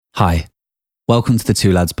Hi, welcome to the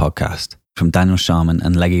Two Lads podcast from Daniel Sharman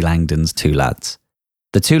and Leggy Langdon's Two Lads.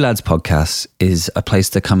 The Two Lads podcast is a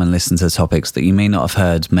place to come and listen to topics that you may not have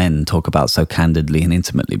heard men talk about so candidly and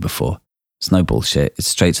intimately before. It's no bullshit, it's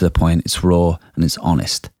straight to the point, it's raw and it's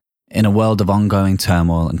honest. In a world of ongoing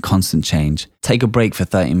turmoil and constant change, take a break for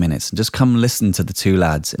 30 minutes and just come listen to the two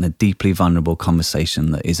lads in a deeply vulnerable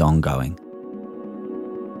conversation that is ongoing.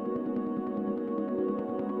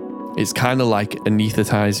 It's kind of like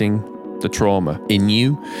anesthetizing the trauma in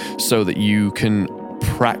you so that you can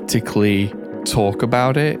practically talk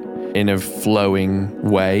about it in a flowing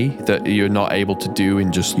way that you're not able to do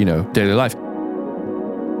in just, daily life.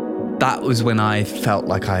 That was when I felt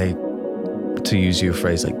like I, to use your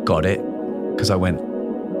phrase, got it. Because I went,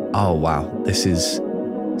 oh wow, this is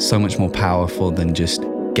so much more powerful than just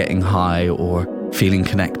getting high or feeling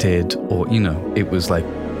connected or, it was like,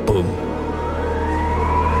 boom.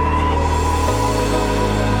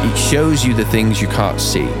 It shows you the things you can't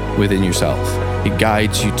see within yourself. It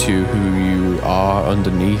guides you to who you are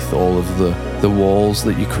underneath all of the walls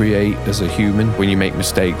that you create as a human. When you make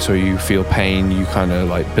mistakes or you feel pain, you kind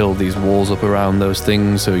of build these walls up around those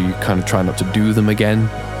things, so you kind of try not to do them again.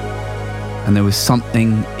 And there was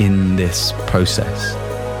something in this process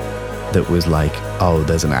that was like, oh,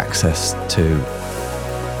 there's an access to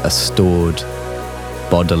a stored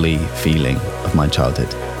bodily feeling of my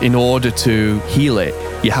childhood. In order to heal it,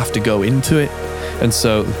 you have to go into it. And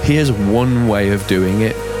so here's one way of doing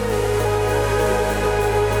it.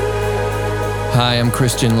 Hi, I'm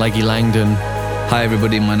Christian Leggy Langdon. Hi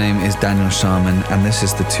everybody, my name is Daniel Sharman and this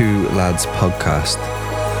is the Two Lads podcast.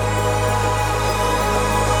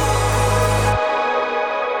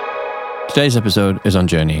 Today's episode is on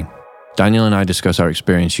journeying. Daniel and I discuss our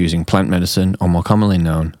experience using plant medicine, or more commonly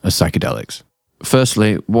known as psychedelics.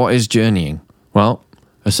 Firstly, what is journeying? Well,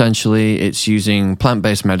 essentially, it's using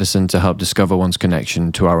plant-based medicine to help discover one's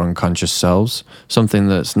connection to our unconscious selves, something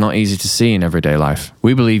that's not easy to see in everyday life.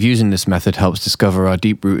 We believe using this method helps discover our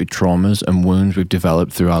deep-rooted traumas and wounds we've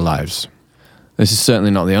developed through our lives. This is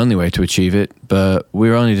certainly not the only way to achieve it, but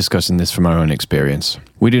we're only discussing this from our own experience.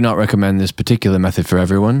 We do not recommend this particular method for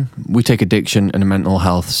everyone. We take addiction and mental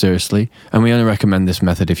health seriously, and we only recommend this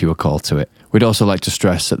method if you are called to it. We'd also like to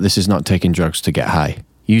stress that this is not taking drugs to get high.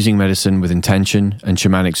 Using medicine with intention and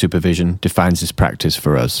shamanic supervision defines this practice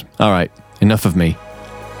for us. All right, enough of me.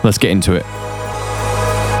 Let's get into it.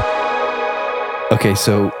 Okay,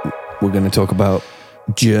 so we're going to talk about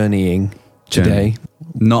journeying today.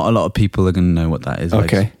 Not a lot of people are going to know what that is.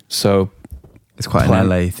 Okay, so it's quite an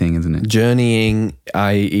LA thing, isn't it? Journeying,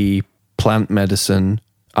 i.e. plant medicine,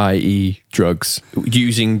 i.e. drugs.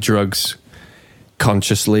 Using drugs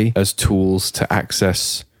consciously as tools to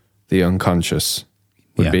access the unconscious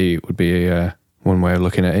would be one way of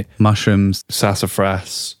looking at it. Mushrooms,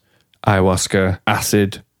 sassafras, ayahuasca,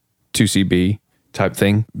 acid, 2CB type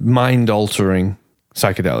thing. Mind-altering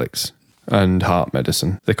psychedelics and heart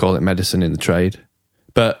medicine. They call it medicine in the trade.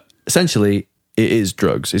 But essentially, it is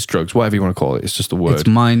drugs. It's drugs, whatever you want to call it. It's just a word. It's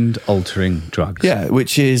mind-altering drugs. Yeah,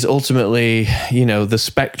 which is ultimately, the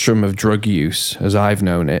spectrum of drug use, as I've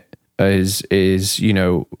known it, is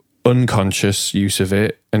unconscious use of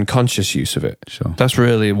it and conscious use of it. Sure. That's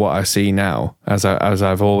really what I see now, as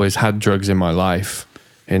I've always had drugs in my life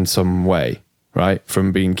in some way, right?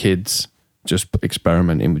 From being kids, just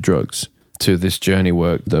experimenting with drugs, to this journey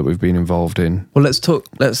work that we've been involved in. Well, let's talk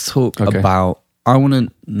about, I want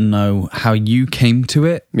to know how you came to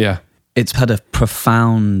it. Yeah. It's had a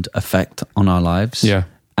profound effect on our lives. Yeah.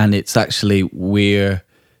 And it's actually, we're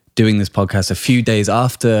doing this podcast a few days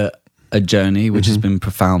after a journey, which has been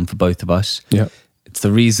profound for both of us. Yeah. It's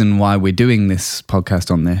the reason why we're doing this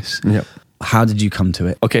podcast on this. Yeah. How did you come to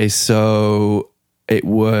it? Okay, so it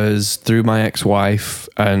was through my ex-wife,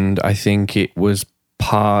 and I think it was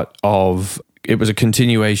a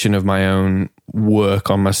continuation of my own work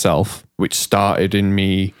on myself, which started in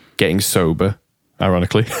me getting sober,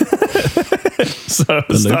 ironically. So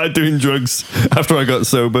I started doing drugs after I got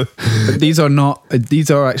sober. But these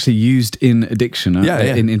are actually used in addiction,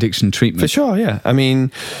 in addiction treatment. For sure, yeah. I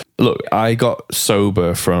mean, look, I got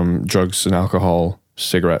sober from drugs and alcohol,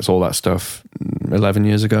 cigarettes, all that stuff 11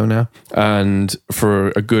 years ago now. And for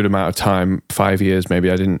a good amount of time, 5 years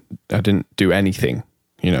maybe, I didn't do anything.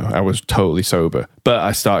 I was totally sober. But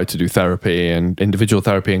I started to do therapy and individual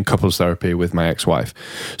therapy and couples therapy with my ex-wife.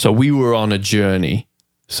 So we were on a journey,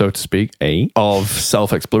 so to speak, of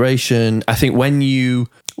self-exploration. I think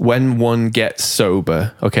when one gets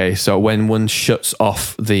sober, okay, so when one shuts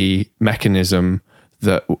off the mechanism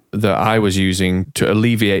that I was using to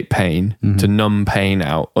alleviate pain, to numb pain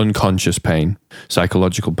out, unconscious pain,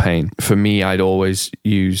 psychological pain. For me, I'd always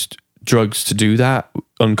used drugs to do that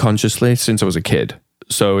unconsciously since I was a kid.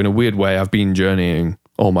 So in a weird way, I've been journeying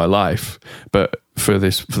all my life, but for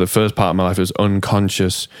the first part of my life, it was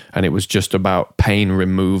unconscious, and it was just about pain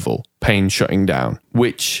removal, pain shutting down,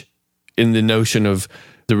 which in the notion of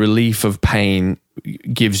the relief of pain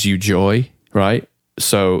gives you joy, right?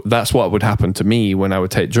 So that's what would happen to me when I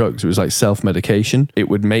would take drugs. It was like self-medication. It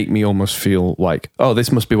would make me almost feel like, oh,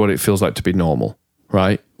 this must be what it feels like to be normal,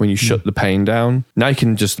 right? When you shut the pain down, now you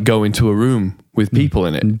can just go into a room with people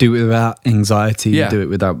in it. And do it without anxiety, do it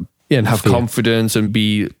without and have fear. confidence and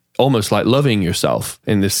be almost like loving yourself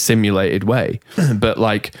in this simulated way. But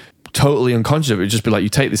like totally unconscious of it, it'd just be like you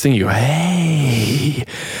take this thing, you go, hey,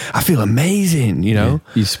 I feel amazing, you know?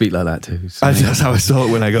 Yeah, you speak like that too. That's how I saw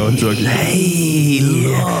it when I go on drugs. Hey,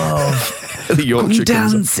 love. The Yorkshire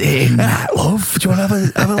dancing. Love, do you want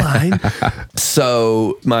to have a line?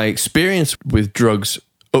 So my experience with drugs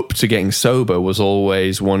up to getting sober was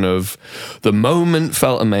always one of the moment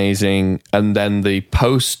felt amazing, and then the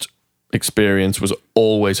post experience was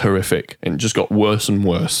always horrific and just got worse and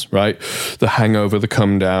worse, right? The hangover, the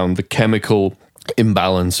come down, the chemical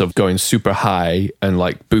imbalance of going super high and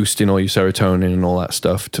like boosting all your serotonin and all that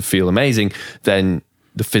stuff to feel amazing. Then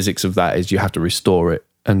the physics of that is you have to restore it.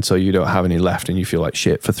 And so you don't have any left and you feel like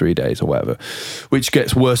shit for 3 days or whatever, which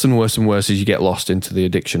gets worse and worse and worse as you get lost into the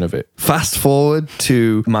addiction of it. Fast forward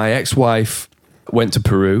to my ex-wife went to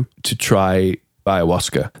Peru to try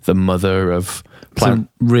ayahuasca, the mother of plant.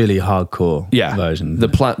 It's a really hardcore version.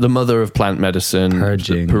 The mother of plant medicine.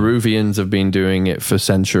 Purging. The Peruvians have been doing it for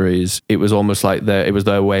centuries. It was almost like it was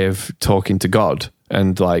their way of talking to God.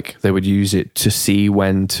 And like they would use it to see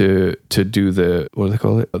when to do the, what do they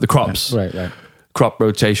call it? The crops. Right. Crop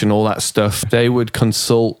rotation, all that stuff. They would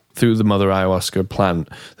consult through the mother ayahuasca plant.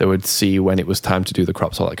 They would see when it was time to do the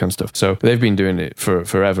crops, all that kind of stuff. So they've been doing it for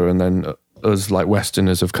forever. And then us like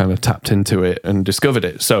Westerners have kind of tapped into it and discovered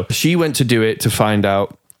it. So she went to do it to find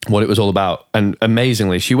out what it was all about. And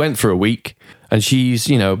amazingly, she went for a week, and she's,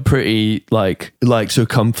 pretty like likes her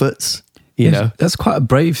comforts, you know. That's quite a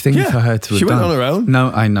brave thing for her to have done. She went on her own. No,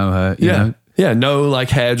 I know her, you know. Yeah, no like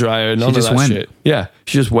hairdryer, none of that shit. Yeah,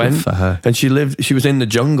 she just went. Good for her. And she was in the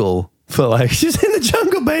jungle she's in the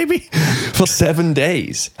jungle, baby, for 7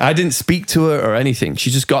 days. I didn't speak to her or anything.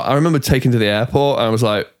 I remember taking to the airport and I was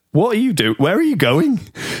like, what are you doing? Where are you going?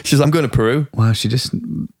 She's like, I'm going to Peru. Wow,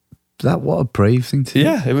 what a brave thing to do.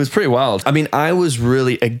 Yeah, it was pretty wild. I mean, I was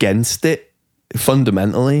really against it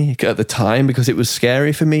fundamentally at the time because it was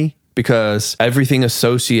scary for me, because everything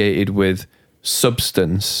associated with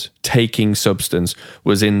taking substance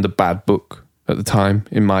was in the bad book at the time,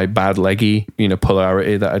 in my bad leggy,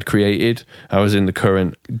 polarity that I'd created. I was in the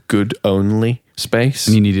current good only space.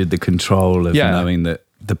 And you needed the control of knowing that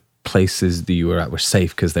the places that you were at were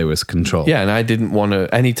safe because there was control. Yeah, and I didn't want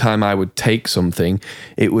to, anytime I would take something,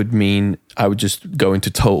 it would mean I would just go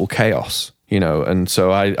into total chaos. And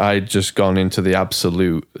so I'd just gone into the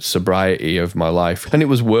absolute sobriety of my life, and it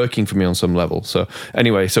was working for me on some level. So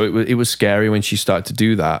anyway, it was scary when she started to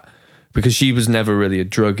do that, because she was never really a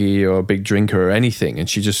druggie or a big drinker or anything. And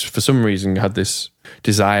she just, for some reason, had this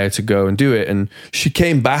desire to go and do it. And she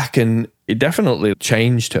came back, and it definitely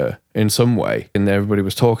changed her in some way. And everybody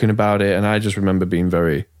was talking about it. And I just remember being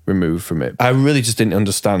very removed from it. I really just didn't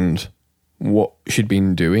understand what she'd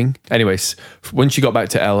been doing. Anyways, when she got back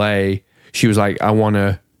to LA, she was like, I want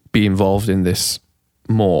to be involved in this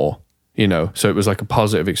more, So it was like a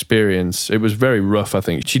positive experience. It was very rough, I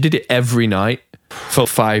think. She did it every night for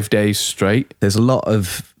 5 days straight. There's a lot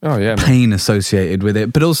of pain associated with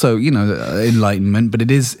it, but also, enlightenment. But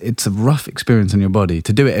it's a rough experience on your body.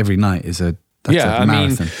 To do it every night is a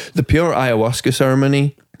marathon. The pure ayahuasca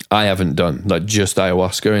ceremony, I haven't done, like just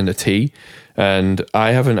ayahuasca in the tea. And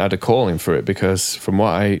I haven't had a calling for it because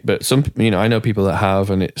but some, I know people that have,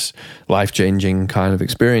 and it's life-changing kind of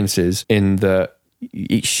experiences in that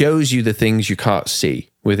it shows you the things you can't see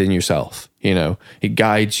within yourself. It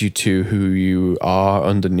guides you to who you are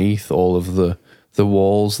underneath all of the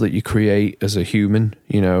walls that you create as a human,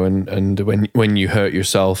 and when you hurt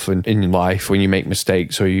yourself and in life, when you make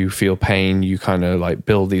mistakes or you feel pain, you kind of like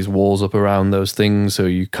build these walls up around those things. So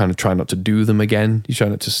you kind of try not to do them again. You try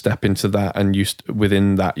not to step into that. And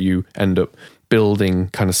within that, you end up building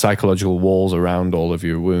kind of psychological walls around all of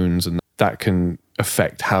your wounds. And that can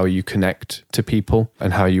affect how you connect to people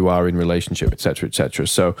and how you are in relationship, etc., etc.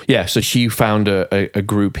 So she found a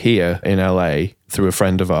group here in LA through a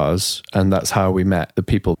friend of ours, and that's how we met the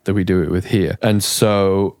people that we do it with here. And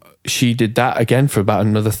so she did that again for about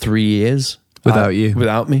another 3 years. Without you?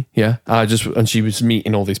 Without me, yeah. And she was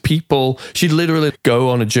meeting all these people. She'd literally go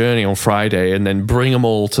on a journey on Friday and then bring them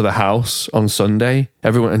all to the house on Sunday.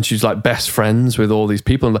 Everyone, and she's like best friends with all these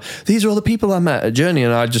people. And like, these are all the people I met at Journey.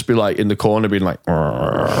 And I'd just be like in the corner being like,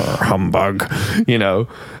 humbug, you know.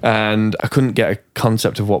 And I couldn't get a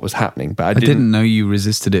concept of what was happening. But I didn't know you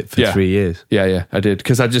resisted it for 3 years. Yeah, I did.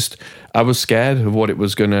 Because I was scared of what it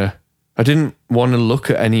was going to... I didn't want to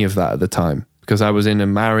look at any of that at the time. Because I was in a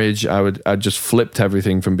marriage, I just flipped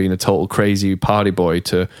everything from being a total crazy party boy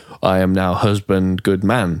to I am now husband, good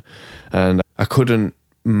man. And I couldn't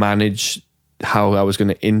manage how I was going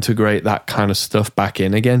to integrate that kind of stuff back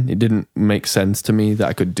in again. It didn't make sense to me that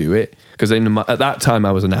I could do it. Because at that time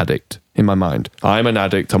I was an addict in my mind. I'm an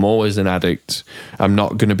addict. I'm always an addict. I'm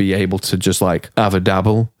not going to be able to just like have a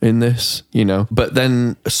dabble in this, you know. But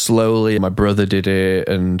then slowly my brother did it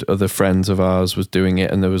and other friends of ours was doing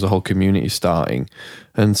it and there was a whole community starting.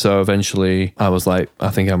 And so eventually I was like, I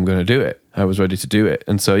think I'm going to do it. I was ready to do it.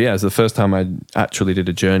 And so, yeah, so the first time I actually did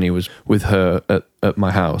a journey was with her at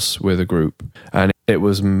my house with a group. And it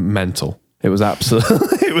was mental. It was absolutely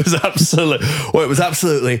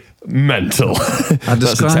mental. I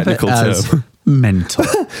describe it as mental.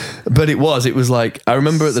 But it was like, I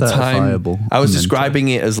remember at the time, I was describing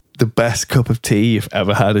it as the best cup of tea you've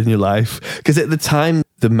ever had in your life. Because at the time,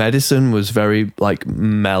 the medicine was very like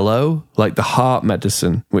mellow, like the heart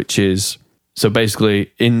medicine, which is, so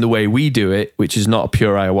basically in the way we do it, which is not a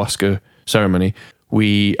pure ayahuasca ceremony,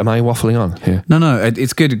 am I waffling on here? No,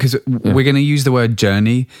 it's good because we're going to use the word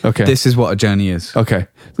journey. Okay. This is what a journey is. Okay.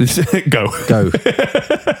 Go.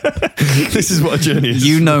 This is what a journey is.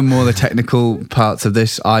 You know more the technical parts of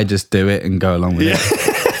this. I just do it and go along with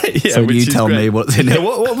it. Yeah, so you tell me what's in it.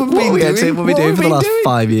 What have we been doing for the last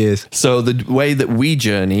 5 years? So the way that we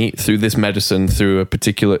journey through this medicine, through a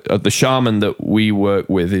particular, the shaman that we work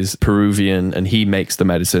with is Peruvian and he makes the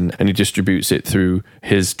medicine and he distributes it through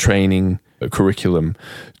his training curriculum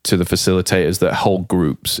to the facilitators that hold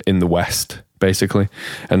groups in the West, basically.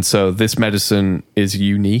 And so this medicine is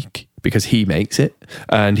unique because he makes it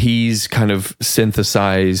and he's kind of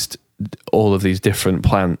synthesized all of these different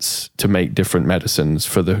plants to make different medicines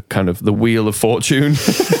for the kind of the wheel of fortune,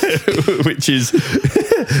 which is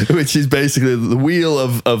basically the wheel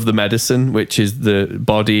of the medicine, which is the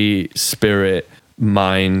body, spirit,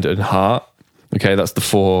 mind, and heart. Okay, that's the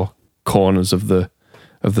four corners of the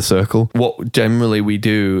circle. What generally we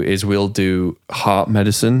do is we'll do heart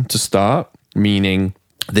medicine to start, meaning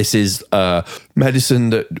this is a medicine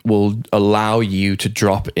that will allow you to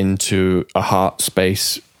drop into a heart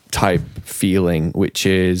space type feeling, which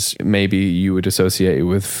is maybe you would associate it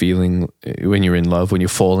with feeling when you're in love, when you're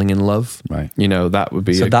falling in love. Right. You know, that would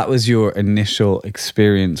be... So that was your initial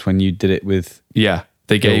experience when you did it with... Yeah.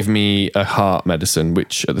 They gave me a heart medicine,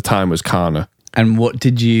 which at the time was Kana. And what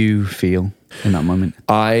did you feel in that moment?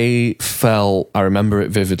 I remember it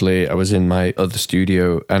vividly. I was in my other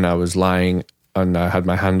studio and I was lying and I had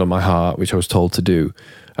my hand on my heart, which I was told to do.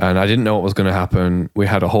 And I didn't know what was going to happen. We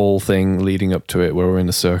had a whole thing leading up to it where we were in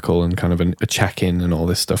a circle and kind of a check-in and all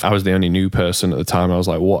this stuff. I was the only new person at the time. I was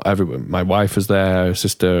like, what? Everyone, my wife was there, her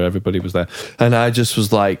sister, everybody was there. And I just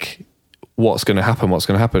was like, what's going to happen? What's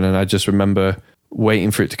going to happen? And I just remember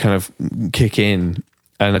waiting for it to kind of kick in.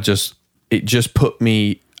 And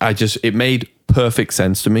it made perfect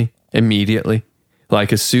sense to me immediately.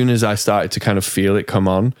 Like as soon as I started to kind of feel it come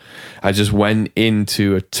on, I just went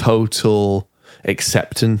into a total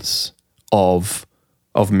acceptance of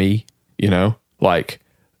me, you know, like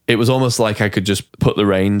it was almost like I could just put the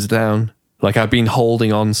reins down. Like I've been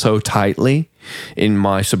holding on so tightly in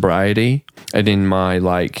my sobriety and in my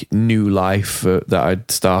like new life that I'd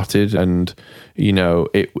started. And, you know,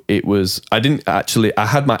 it was, I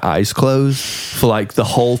had my eyes closed for like the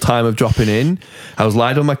whole time of dropping in. I was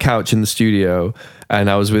lying on my couch in the studio and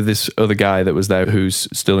I was with this other guy that was there who's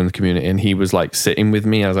still in the community. And he was like sitting with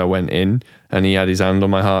me as I went in and he had his hand on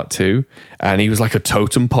my heart too. And he was like a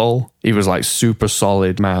totem pole. He was like super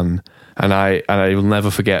solid man. And I will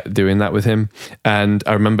never forget doing that with him. And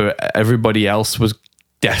I remember everybody else was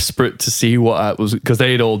desperate to see what I was, because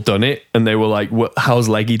they had all done it and they were like, how's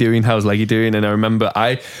Leggy doing? How's Leggy doing? And I remember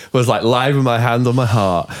I was like live with my hand on my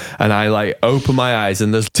heart and I like open my eyes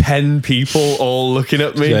and there's 10 people all looking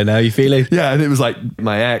at me. Yeah, now you feeling? Yeah. And it was like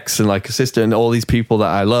my ex and like a sister and all these people that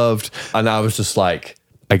I loved. And I was just like,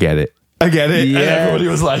 I get it. Yeah. And everybody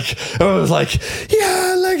was like,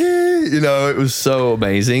 yeah, Leggy. You know, it was so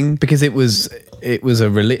amazing. Because it was a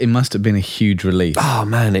relief. It must have been a huge relief. Oh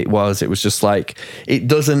man, it was. It was just like, it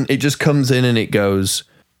just comes in and it goes,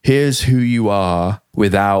 here's who you are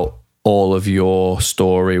without all of your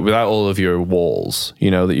story, without all of your walls,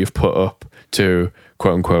 you know, that you've put up to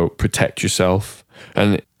quote unquote protect yourself.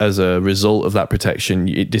 And as a result of that protection,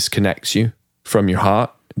 it disconnects you from your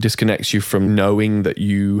heart, disconnects you from knowing that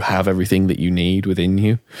you have everything that you need within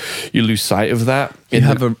you. You lose sight of that.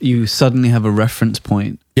 You suddenly have a reference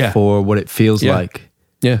point for what it feels like.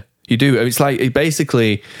 Yeah, you do. It's like,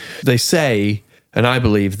 basically, they say, and I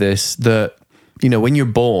believe this, that, when you're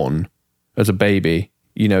born as a baby,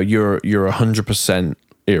 you're 100%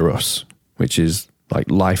 eros, which is like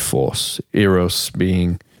life force. Eros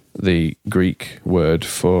being the Greek word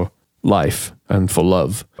for life and for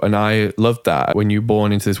love. And I loved that. When you're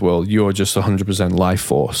born into this world, you're just 100% life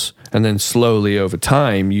force. And then slowly over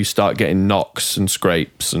time, you start getting knocks and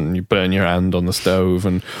scrapes and you burn your hand on the stove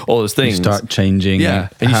and all those things. You start changing and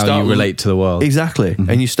how you relate to the world. Exactly. Mm-hmm.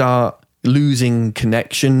 And you start losing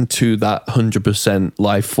connection to that 100%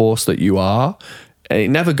 life force that you are. And it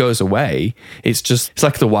never goes away. It's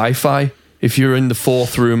like the Wi-Fi. If you're in the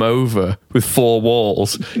fourth room over with 4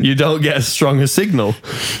 walls, you don't get as strong a signal,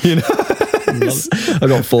 I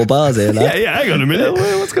got 4 bars here now. Yeah, hang on a minute.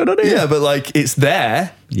 What's going on here? Yeah, but like it's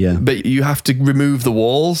there. Yeah. But you have to remove the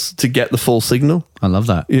walls to get the full signal. I love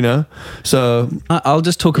that. So I'll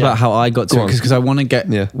just talk about how I got to it because I want to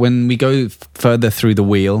get, when we go further through the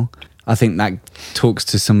wheel, I think that talks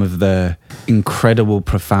to some of the incredible,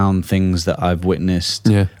 profound things that I've witnessed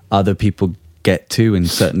other people get to, and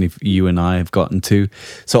certainly you and I have gotten to.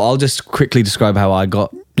 So I'll just quickly describe how I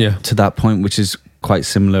got to that point, which is quite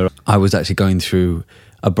similar. I was actually going through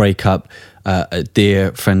a breakup. A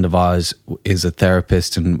dear friend of ours is a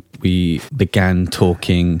therapist, and we began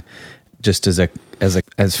talking just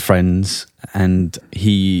as friends, and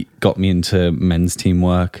he got me into men's team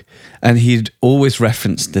work, and he'd always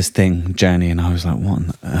referenced this thing, Journey, and I was like, what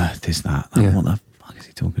on earth is that? What the fuck is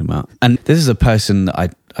he talking about? And this is a person that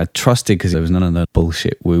I trusted because there was none of the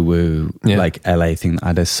bullshit woo-woo like LA thing that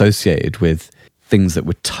I'd associated with things that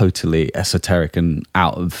were totally esoteric and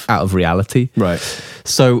out of reality. Right.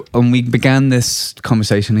 So when we began this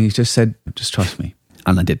conversation, he just said, just trust me.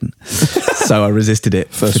 And I didn't. So I resisted it.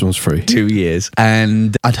 First one's free. 2 years.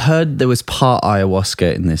 And I'd heard there was part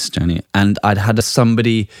ayahuasca in this journey. And I'd had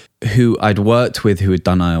somebody who I'd worked with who had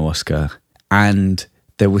done ayahuasca. And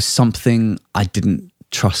there was something I didn't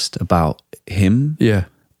trust about him. Yeah.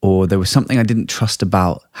 Or there was something I didn't trust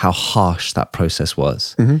about how harsh that process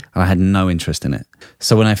was. Mm-hmm. And I had no interest in it.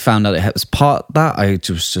 So when I found out it was part that, I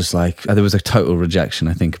was just like, there was a total rejection,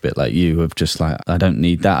 I think, a bit like you, of just like, I don't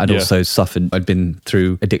need that. I'd also suffered, I'd been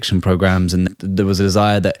through addiction programs, and there was a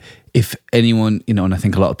desire that if anyone, and I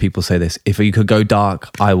think a lot of people say this, if you could go dark,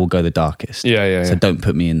 I will go the darkest. So don't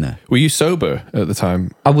put me in there. Were you sober at the time?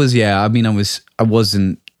 I was, I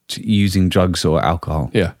wasn't using drugs or alcohol.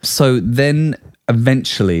 Yeah. So then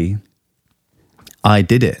eventually I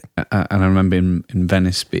did it. And I remember in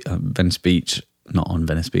Venice Beach, not on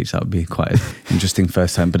Venice Beach, that would be quite an interesting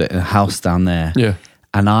first time, but in a house down there. Yeah.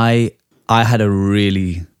 And I had a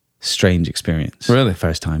really strange experience. Really?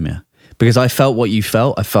 First time, because I felt what you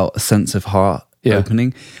felt. I felt a sense of heart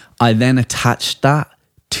opening. I then attached that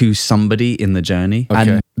to somebody in the journey. Okay.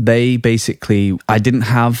 And they basically, I didn't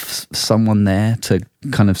have someone there to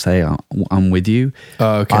kind of say, I'm with you.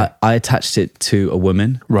 Oh, okay. I attached it to a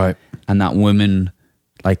woman. Right. And that woman,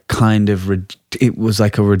 like, kind of, it was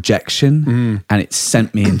like a rejection, and it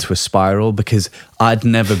sent me into a spiral because I'd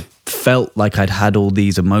never felt like I'd had all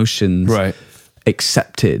these emotions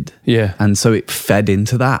accepted. Yeah. And so it fed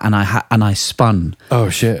into that, and I spun. Oh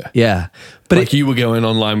shit. Yeah. But like you were going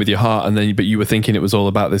online with your heart, but you were thinking it was all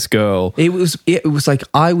about this girl. It was like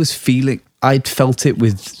I'd felt it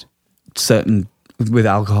with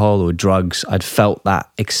alcohol or drugs. I'd felt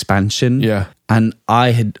that expansion. Yeah. And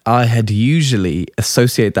I had usually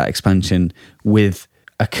associated that expansion with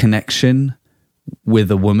a connection with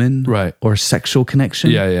a woman, right, or a sexual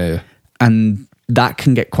connection. Yeah. And that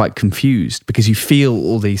can get quite confused because you feel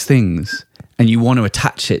all these things and you want to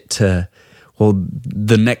attach it to, well,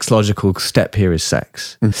 the next logical step here is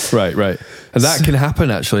sex. Right. And that can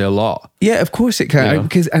happen actually a lot. Yeah, of course it can.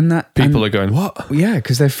 Because people are going, what? Yeah,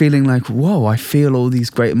 because they're feeling like, whoa, I feel all these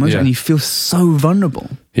great emotions, and you feel so vulnerable.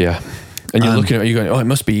 Yeah. And you're looking at it, you're going, oh, it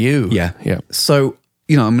must be you. Yeah. So,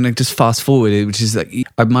 I'm going to just fast forward, which is like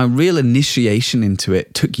my real initiation into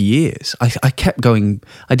it took years. I kept going.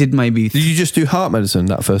 I did maybe... Did you just do heart medicine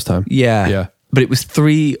that first time? Yeah. But it was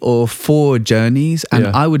 3 or 4 journeys, and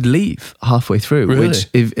I would leave halfway through. Really? Which,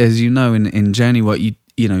 as you know, in journey, what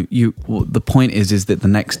the point is that the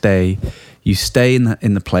next day you stay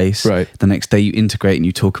in the place. Right. The next day you integrate and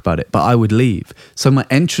you talk about it. But I would leave. So my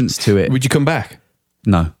entrance to it. Would you come back?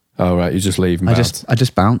 No. Oh right, you just leave. And I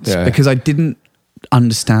just bounce because I didn't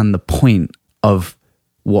understand the point of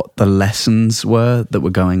what the lessons were that were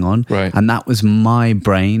going on. Right. And that was my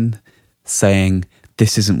brain saying,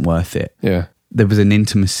 this isn't worth it. Yeah. There was an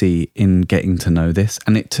intimacy in getting to know this.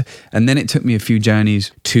 And then it took me a few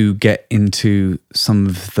journeys to get into some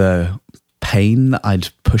of the pain that I'd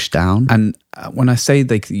pushed down. And when I say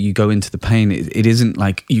like you go into the pain, it isn't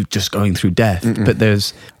like you just going through death, but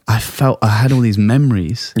I had all these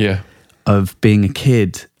memories of being a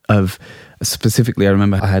kid, of specifically, I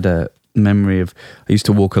remember I had a memory of, I used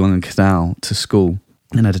to walk along a canal to school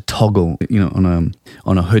and I had a toggle,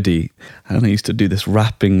 on a hoodie. And I used to do this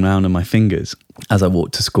wrapping round on my fingers as I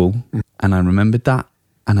walked to school. And I remembered that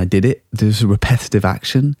and I did it. There was a repetitive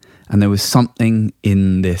action. And there was something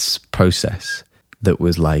in this process that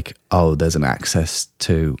was like, oh, there's an access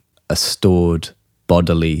to a stored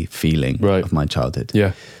bodily feeling of my childhood.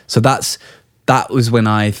 Yeah. So that was when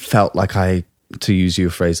I felt like I, to use your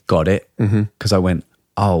phrase, got it. Because I went,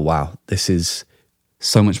 oh, wow, this is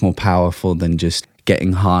so much more powerful than just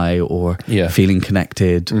getting high or feeling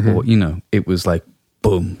connected or, it was like,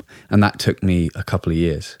 boom. And that took me a couple of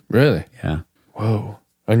years. Really? Yeah. Whoa.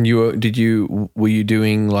 And were you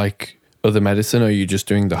doing like other medicine or are you just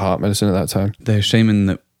doing the heart medicine at that time? The shaman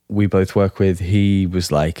that we both work with, he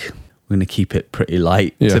was like, we're going to keep it pretty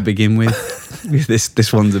light to begin with.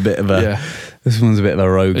 This one's a bit of a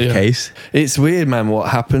rogue case. It's weird, man, what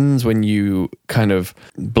happens when you kind of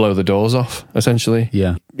blow the doors off, essentially.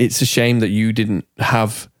 Yeah. It's a shame that you didn't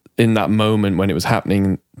have in that moment when it was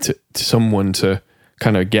happening to someone to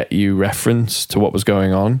kind of get you reference to what was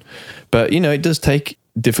going on. But, it does take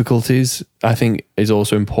difficulties, I think, is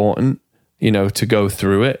also important, to go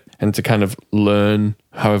through it and to kind of learn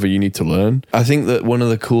however you need to learn. I think that one of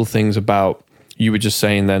the cool things about, you were just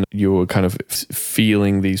saying then, you were kind of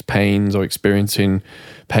feeling these pains or experiencing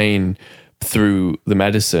pain through the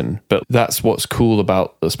medicine. But that's what's cool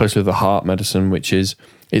about, especially the heart medicine, which is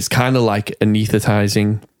it's kind of like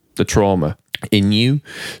anesthetizing the trauma in you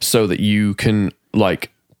so that you can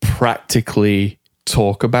like practically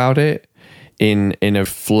talk about it in a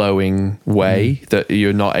flowing way that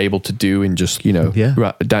you're not able to do in just,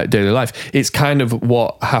 daily life. It's kind of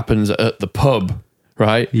what happens at the pub,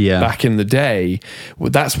 right? Yeah. Back in the day,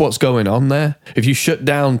 that's what's going on there. If you shut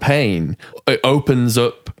down pain, it opens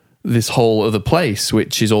up this whole other place,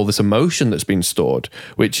 which is all this emotion that's been stored,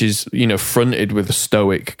 which is, fronted with a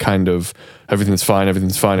stoic kind of everything's fine.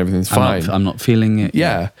 I'm not feeling it.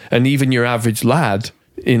 Yeah. And even your average lad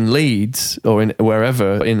in Leeds or in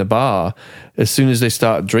wherever in the bar, as soon as they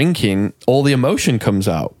start drinking, all the emotion comes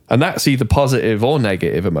out. And that's either positive or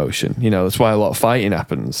negative emotion. That's why a lot of fighting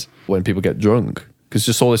happens when people get drunk, because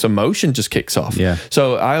just all this emotion just kicks off. Yeah.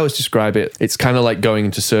 So I always describe it's kind of like going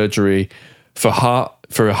into surgery for a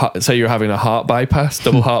heart, say you're having a heart bypass,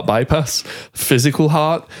 double heart bypass, physical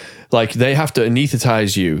heart, like they have to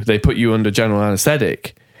anesthetize you. They put you under general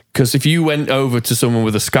anesthetic. Because if you went over to someone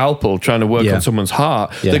with a scalpel trying to work on someone's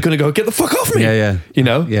heart, they're going to go, get the fuck off me. Yeah.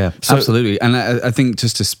 Yeah, so, absolutely. And I think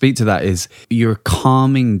just to speak to that is you're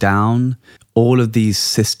calming down all of these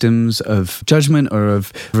systems of judgment or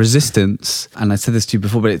of resistance. And I said this to you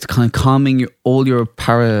before, but it's kind of calming all your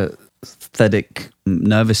parasympathetic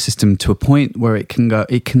nervous system to a point where it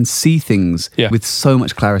can see things with so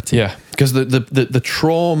much clarity. Yeah, because the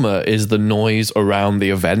trauma is the noise around the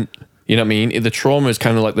event. You know what I mean? The trauma is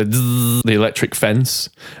kind of like the electric fence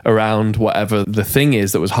around whatever the thing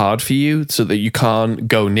is that was hard for you so that you can't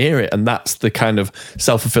go near it. And that's the kind of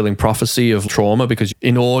self-fulfilling prophecy of trauma, because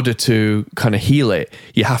in order to kind of heal it,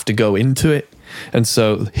 you have to go into it. And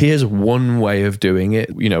so here's one way of doing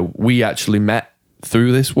it. We actually met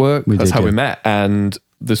through this work. That's how we met. And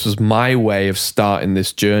this was my way of starting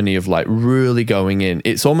this journey of like really going in.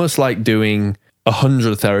 It's almost like doing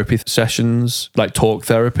 100 therapy sessions, like talk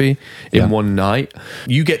therapy in one night.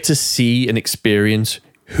 You get to see and experience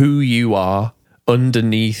who you are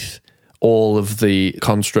underneath all of the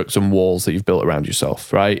constructs and walls that you've built around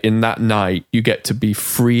yourself, right? In that night, you get to be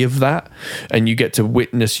free of that, and you get to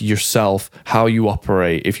witness yourself, how you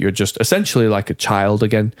operate if you're just essentially like a child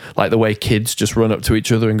again, like the way kids just run up to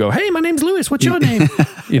each other and go, hey, my name's Lewis, what's your name?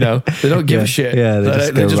 They don't give a shit. Yeah,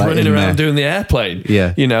 they're just running around doing the airplane.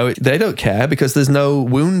 Yeah. They don't care because there's no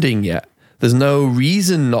wounding yet. There's no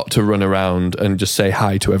reason not to run around and just say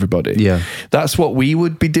hi to everybody. Yeah. That's what we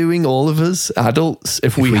would be doing, all of us adults,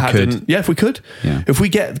 if we hadn't. Could. Yeah, if we could. Yeah. If we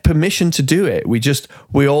get permission to do it,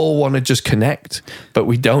 we all want to just connect, but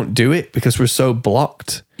we don't do it because we're so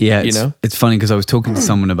blocked. Yeah, it's funny because I was talking to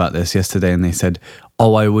someone about this yesterday and they said,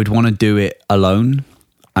 oh, I would want to do it alone.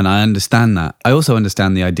 And I understand that. I also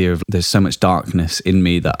understand the idea of there's so much darkness in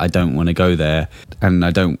me that I don't want to go there and I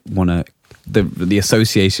don't want to the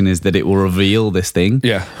association is that it will reveal this thing.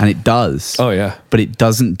 Yeah. And it does. Oh, yeah. But it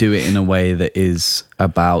doesn't do it in a way that is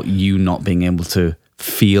about you not being able to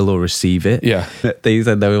feel or receive it. Yeah. They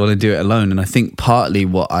said they want to do it alone. And I think partly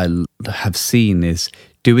what I have seen is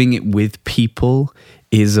doing it with people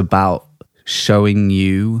is about showing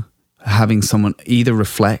you, having someone either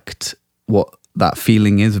reflect what that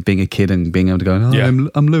feeling is of being a kid and being able to go,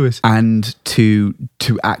 I'm Lewis, and to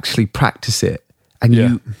actually practice it.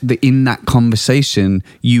 And in that conversation,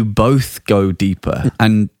 you both go deeper.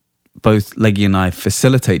 And both Leggy and I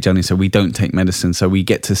facilitate journeys, so we don't take medicine. So we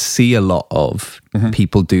get to see a lot of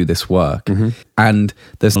people do this work. And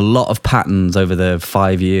there's a lot of patterns over the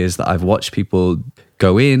 5 years that I've watched people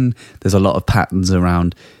go in. There's a lot of patterns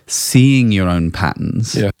around seeing your own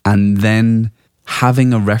patterns and then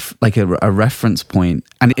having a reference point.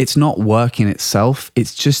 And it's not work in itself.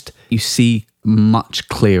 It's just you see much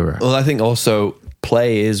clearer. Well, I think also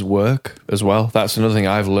play is work as well. That's another thing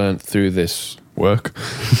I've learned through this work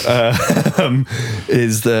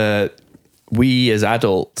is that we as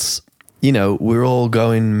adults, we're all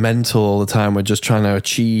going mental all the time. We're just trying to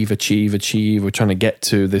achieve. We're trying to get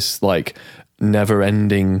to this like never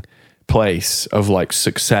ending place of like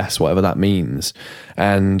success, whatever that means.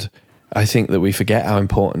 And I think that we forget how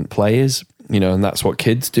important play is, and that's what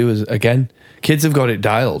kids do. Kids have got it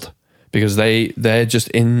dialed because they're just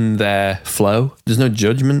in their flow. There's no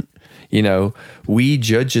judgment. We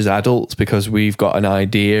judge as adults because we've got an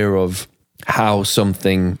idea of how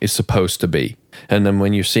something is supposed to be. And then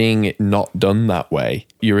when you're seeing it not done that way,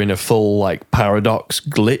 you're in a full like paradox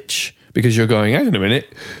glitch because you're going, hang on a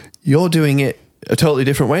minute, you're doing it a totally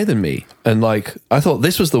different way than me. And like, I thought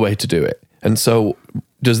this was the way to do it. And so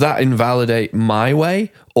does that invalidate my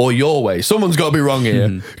way or your way? Someone's got to be wrong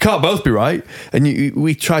here. Can't both be right. And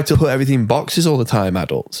we try to put everything in boxes all the time,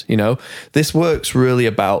 adults. This work's really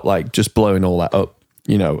about like just blowing all that up,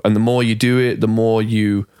 and the more you do it, the more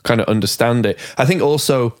you kind of understand it. I think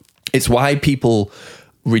also it's why people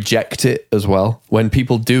reject it as well. When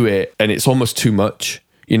people do it and it's almost too much,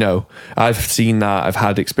 I've seen that. I've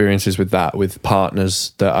had experiences with that with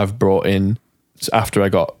partners that I've brought in after I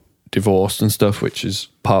got divorced and stuff, which is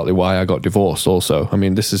partly why I got divorced also. I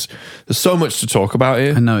mean, there's so much to talk about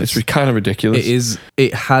here. I know it's kind of ridiculous.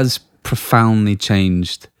 It has profoundly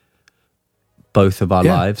changed both of our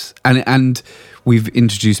lives, and we've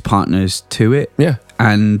introduced partners to it. Yeah,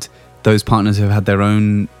 and those partners have had their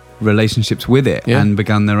own relationships with it and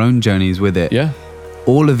begun their own journeys with it. Yeah,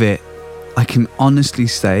 all of it, I can honestly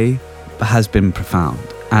say, has been profound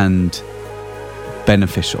and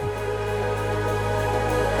beneficial.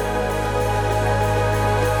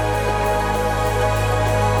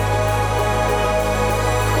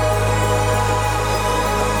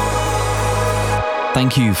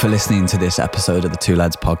 Thank you for listening to this episode of the Two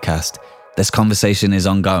Lads podcast. This conversation is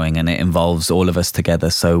ongoing and it involves all of us together,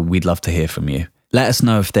 so we'd love to hear from you. Let us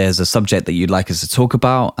know if there's a subject that you'd like us to talk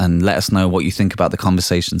about, and let us know what you think about the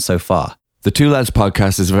conversation so far. The Two Lads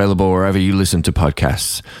podcast is available wherever you listen to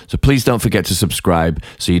podcasts, so please don't forget to subscribe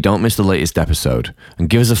so you don't miss the latest episode. And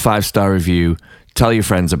give us a 5-star review, tell your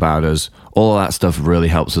friends about us. All of that stuff really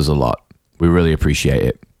helps us a lot. We really appreciate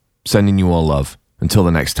it. Sending you all love. Until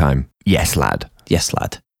the next time, yes, lad. Yes,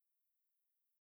 lad.